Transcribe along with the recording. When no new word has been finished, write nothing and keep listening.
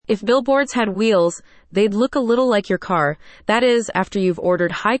If billboards had wheels, they'd look a little like your car. That is, after you've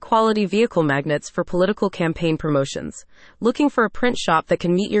ordered high-quality vehicle magnets for political campaign promotions. Looking for a print shop that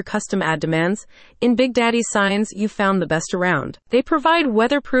can meet your custom ad demands? In Big Daddy Signs, you've found the best around. They provide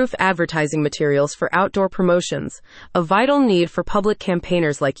weatherproof advertising materials for outdoor promotions, a vital need for public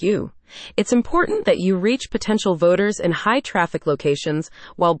campaigners like you. It's important that you reach potential voters in high-traffic locations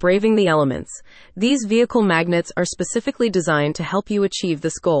while braving the elements. These vehicle magnets are specifically designed to help you achieve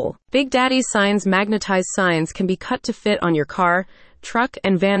this goal. Big Daddy Signs magnetized signs can be cut to fit on your car, truck,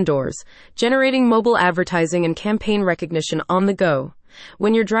 and van doors, generating mobile advertising and campaign recognition on the go.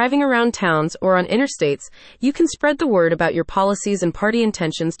 When you're driving around towns or on interstates, you can spread the word about your policies and party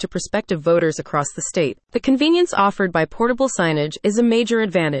intentions to prospective voters across the state. The convenience offered by portable signage is a major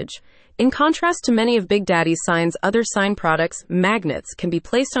advantage. In contrast to many of Big Daddy Sign's other sign products, magnets can be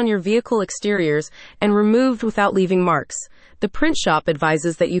placed on your vehicle exteriors and removed without leaving marks. The print shop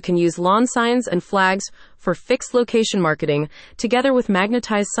advises that you can use lawn signs and flags for fixed location marketing, together with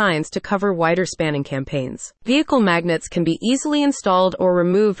magnetized signs to cover wider spanning campaigns. Vehicle magnets can be easily installed or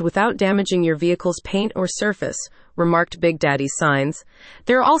removed without damaging your vehicle's paint or surface, remarked Big Daddy Signs.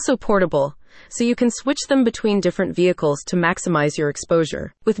 They're also portable, so you can switch them between different vehicles to maximize your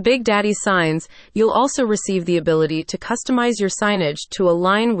exposure. With Big Daddy Signs, you'll also receive the ability to customize your signage to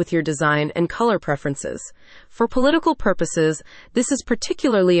align with your design and color preferences. For political purposes, this is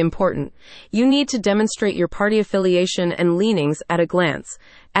particularly important. You need to demonstrate your party affiliation and leanings at a glance.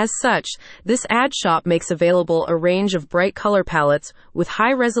 As such, this ad shop makes available a range of bright color palettes with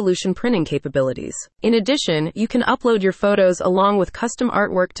high-resolution printing capabilities. In addition, you can upload your photos along with custom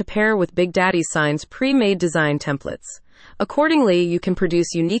artwork to pair with Big Daddy Signs' pre-made design templates. Accordingly, you can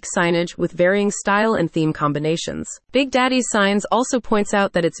produce unique signage with varying style and theme combinations. Big Daddy Signs also points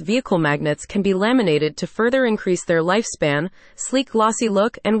out that its vehicle magnets can be laminated to further increase their lifespan, sleek glossy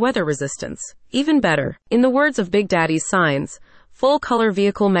look, and weather resistance. Even better, in the words of Big Daddy Signs, full-color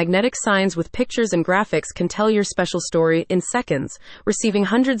vehicle magnetic signs with pictures and graphics can tell your special story in seconds, receiving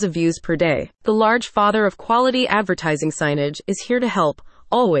hundreds of views per day. The large father of quality advertising signage is here to help,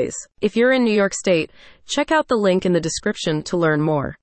 always. If you're in New York State, check out the link in the description to learn more.